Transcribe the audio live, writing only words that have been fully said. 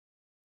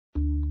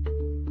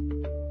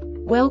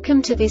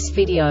Welcome to this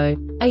video.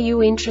 Are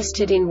you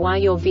interested in why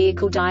your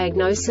vehicle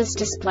diagnosis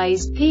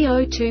displays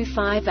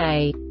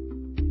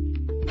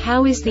P025A?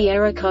 How is the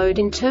error code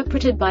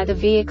interpreted by the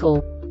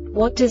vehicle?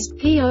 What does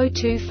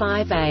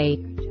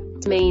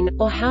P025A mean,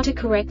 or how to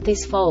correct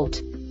this fault?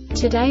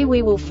 Today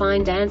we will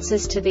find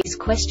answers to these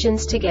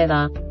questions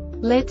together.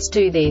 Let's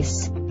do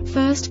this.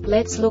 First,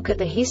 let's look at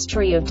the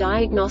history of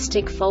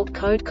diagnostic fault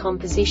code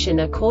composition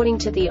according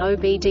to the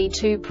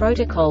OBD2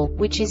 protocol,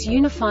 which is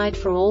unified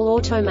for all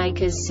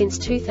automakers since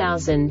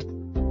 2000.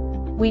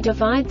 We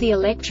divide the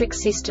electric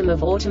system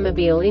of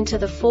automobile into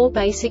the four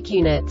basic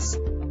units: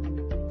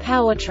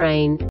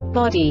 powertrain,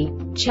 body,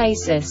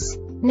 chassis,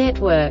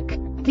 network.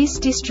 This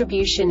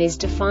distribution is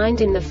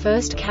defined in the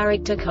first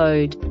character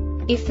code.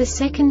 If the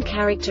second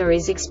character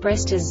is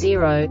expressed as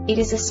 0, it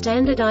is a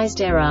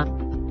standardized error.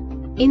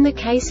 In the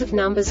case of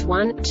numbers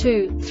 1,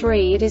 2,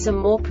 3, it is a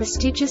more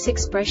prestigious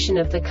expression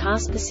of the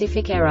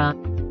car-specific error.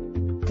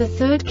 The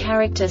third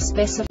character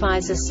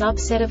specifies a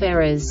subset of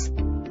errors.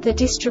 The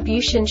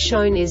distribution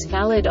shown is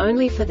valid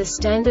only for the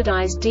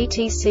standardized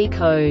DTC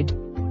code.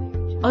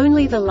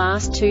 Only the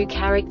last two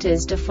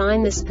characters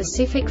define the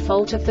specific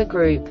fault of the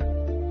group.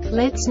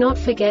 Let's not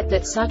forget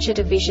that such a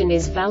division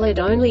is valid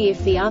only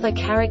if the other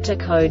character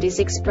code is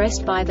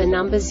expressed by the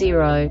number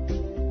 0.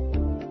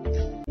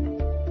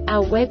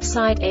 Our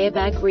website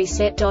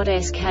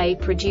airbagreset.sk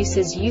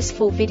produces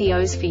useful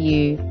videos for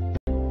you.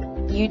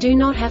 You do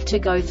not have to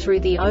go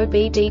through the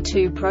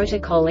OBD2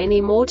 protocol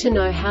anymore to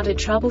know how to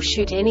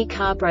troubleshoot any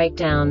car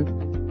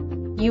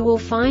breakdown. You will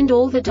find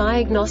all the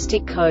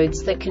diagnostic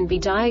codes that can be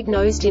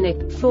diagnosed in a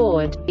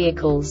Ford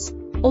vehicles.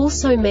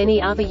 Also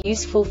many other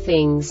useful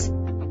things.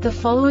 The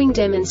following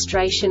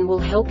demonstration will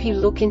help you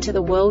look into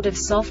the world of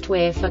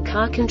software for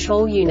car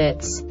control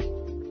units.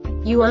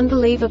 You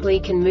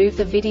unbelievably can move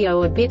the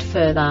video a bit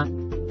further.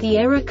 The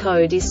error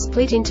code is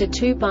split into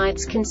 2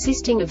 bytes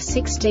consisting of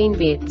 16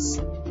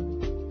 bits.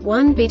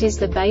 1 bit is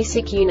the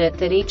basic unit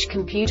that each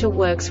computer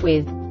works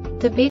with.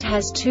 The bit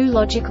has 2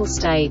 logical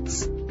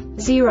states: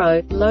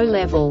 0, low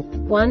level,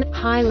 1,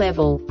 high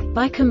level.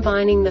 By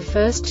combining the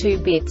first 2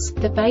 bits,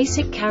 the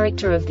basic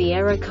character of the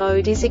error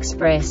code is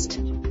expressed.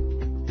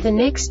 The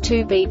next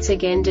 2 beats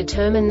again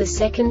determine the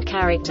second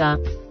character.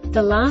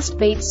 The last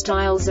beat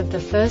styles of the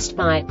first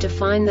byte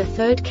define the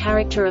third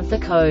character of the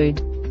code.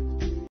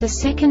 The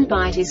second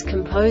byte is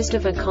composed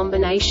of a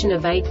combination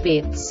of 8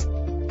 bits.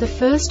 The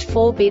first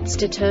 4 bits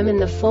determine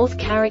the fourth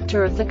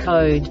character of the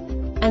code.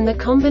 And the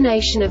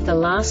combination of the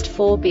last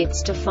 4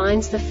 bits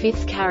defines the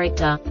fifth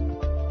character.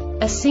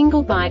 A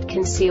single byte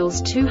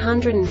conceals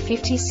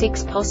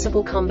 256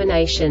 possible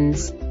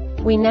combinations.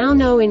 We now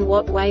know in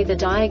what way the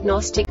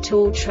diagnostic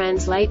tool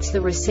translates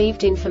the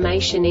received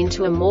information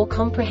into a more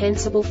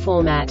comprehensible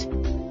format.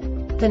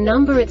 The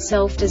number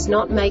itself does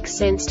not make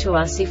sense to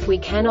us if we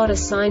cannot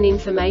assign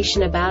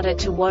information about it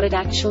to what it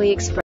actually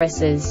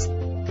expresses.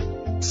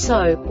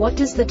 So, what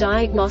does the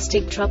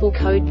Diagnostic Trouble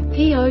Code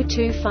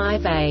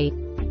P025A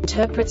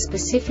interpret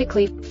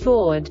specifically for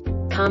Ford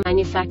car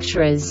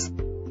manufacturers?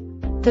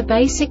 The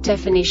basic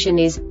definition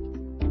is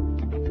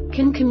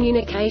CAN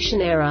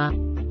communication error.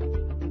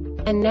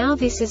 And now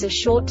this is a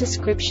short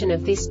description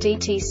of this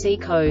DTC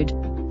code.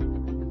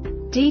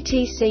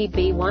 DTC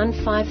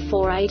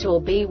B1548 or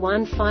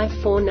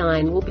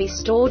B1549 will be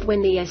stored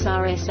when the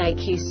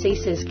SRS-ECU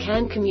ceases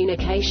CAN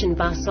communication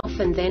bus off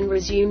and then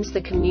resumes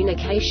the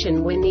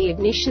communication when the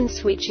ignition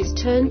switch is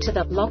turned to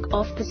the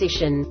lock-off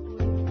position.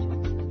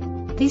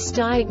 This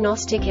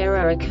diagnostic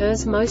error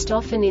occurs most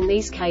often in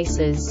these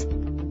cases.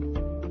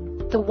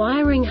 The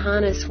wiring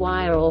harness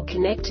wire or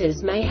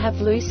connectors may have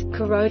loose,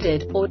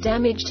 corroded, or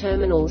damaged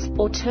terminals,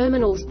 or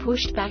terminals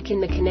pushed back in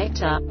the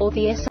connector, or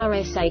the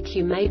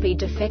SRS-ECU may be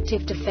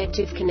defective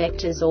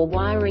connectors or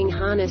wiring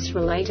harness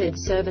related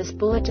service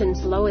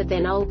bulletins lower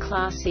than UL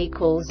class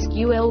equals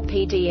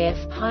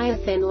ULPDF higher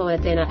than lower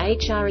than a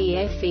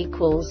HREF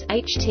equals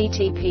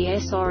HTTP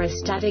s.r.o.the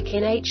static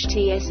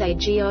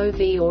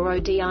NHTSAGOV or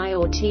ODI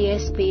or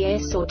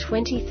TSBS or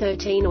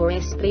 2013 or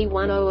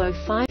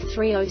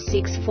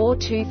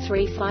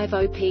SB100530642350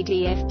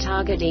 PDF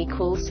target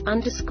equals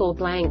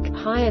 _blank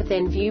higher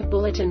than view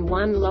bulletin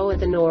 1 lower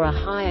than or a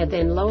higher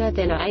than a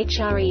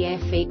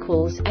HREF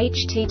equals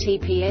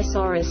HTTP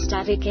s.r.o.the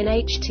static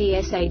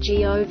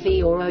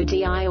NHTSAGOV or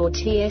ODI or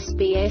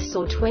TSBS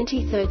or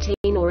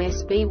 2013 or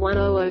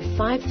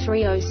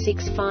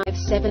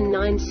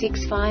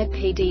SB100530657965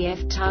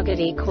 PDF target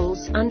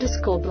equals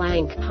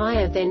 _blank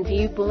higher than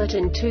view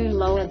bulletin 2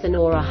 lower than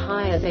or a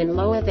higher than a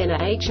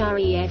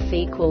HREF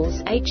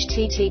equals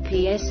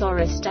HTTP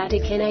s.r.o.the static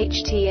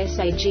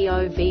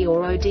NHTSAGOV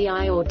or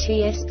ODI or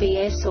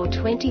TSBS or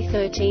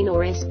 2013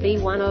 or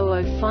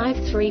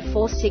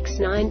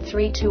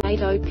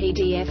SB100534693280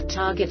 PDF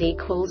target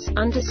equals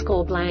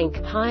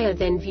 _blank higher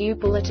than view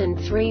bulletin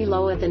 3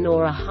 lower than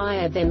or a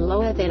higher than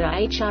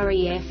a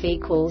HREF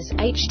equals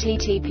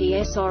HTTP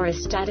s.r.o.the S.R.O.the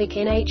static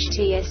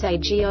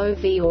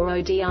NHTSAGOV or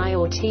ODI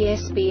or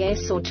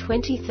TSBS or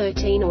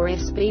 2013 or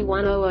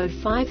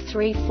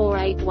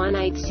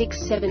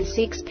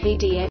SB10053481866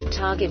 PDF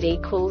target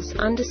equals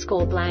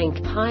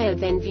 _blank higher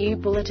than view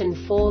bulletin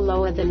 4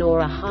 lower than or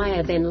a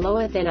higher than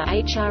lower than a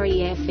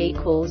href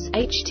equals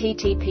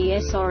http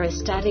s.r.o.the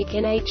static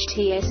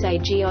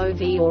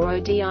NHTSAGOV or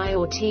ODI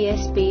or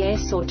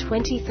TSBS or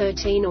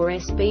 2013 or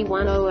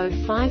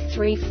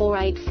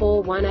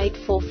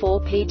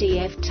SB1005348418444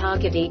 PDF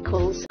target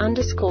equals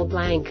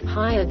 _blank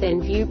higher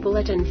than view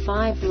bulletin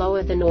 5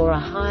 lower than or a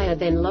higher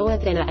than lower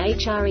than a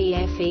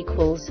href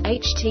equals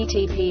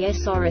http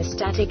s.r.o.the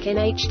static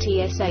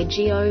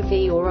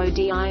NHTSAGOV or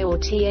ODI or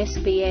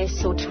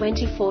TSBS or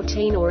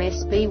 2014 or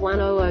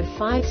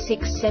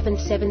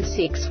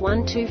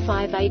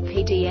SB10056776125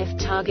 PDF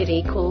target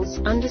equals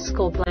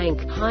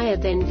 _blank higher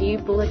than view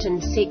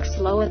bulletin 6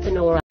 lower than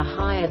or a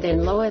higher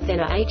than lower than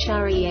a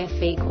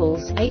href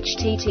equals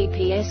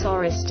http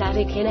s.r.o.the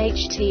static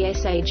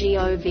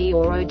NHTSAGOV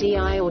or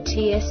ODI or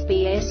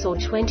TSBS or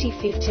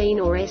 2015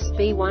 or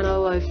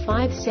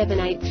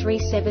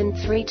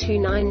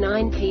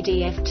SB10057837329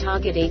 PDF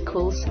target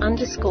equals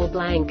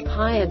 _blank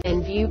higher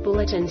than view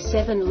bulletin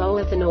 7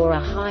 lower than or a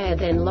higher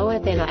than lower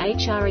than a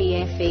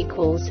href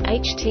equals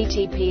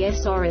http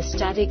s.r.o.the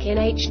static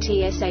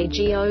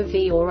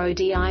NHTSAGOV or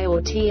ODI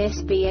or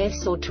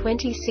TSBS or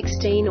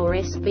 2016 or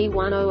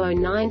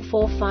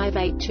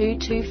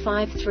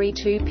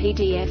SB1009458222532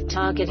 PDF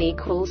target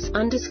equals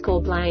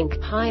 _blank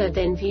higher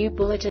than view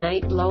bulletin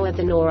 8 lower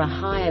than or a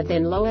higher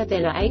than lower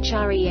than a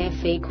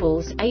href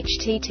equals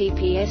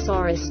http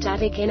s.r.o.the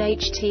static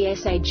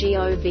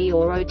NHTSAGOV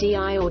or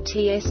ODI or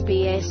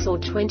TSBS or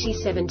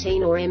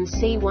 2017 or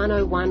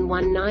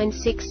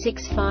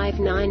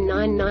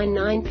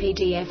MC1011966599999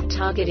 PDF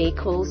target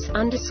equals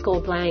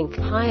 _blank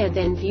higher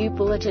than view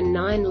bulletin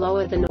 9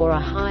 lower than or a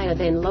higher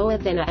than lower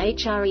than a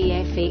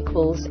href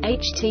equals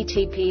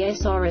http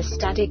s.r.o.the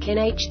static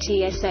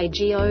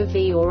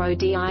NHTSAGOV or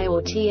ODI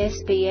or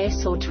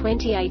TSBS or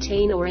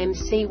 2018 or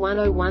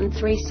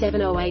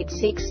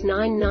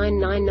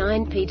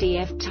MC1013708699999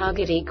 PDF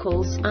target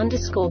equals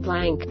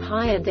 _blank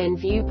higher than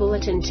view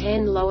bulletin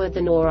 10 lower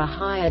than or a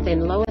higher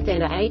than lower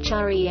than a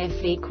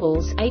href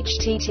equals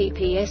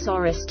http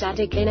s.r.o.the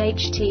static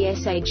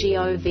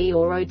NHTSAGOV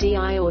or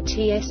ODI or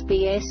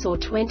TSBS or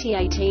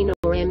 2018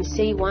 or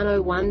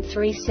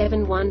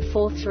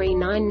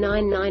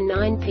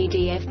MC1013714399999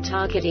 PDF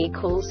target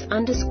equals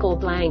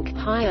 _blank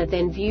higher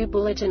than view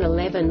bulletin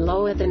 11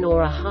 lower than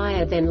or a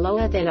higher than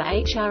lower than a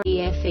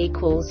href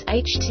equals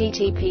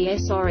http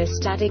s.r.o.the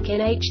static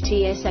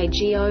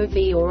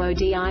NHTSAGOV or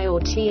ODI or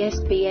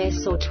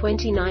TSBS or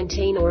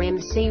 2019 or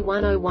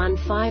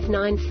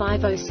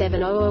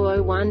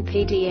MC1015950700001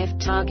 PDF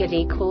target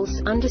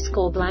equals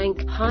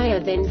 _blank higher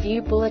than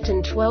view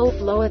bulletin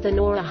 12 lower than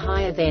or a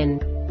higher than.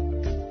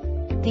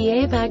 The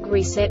Airbag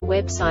Reset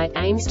website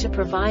aims to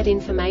provide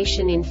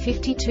information in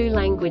 52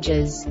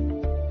 languages.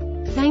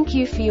 Thank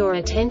you for your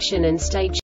attention and stay tuned.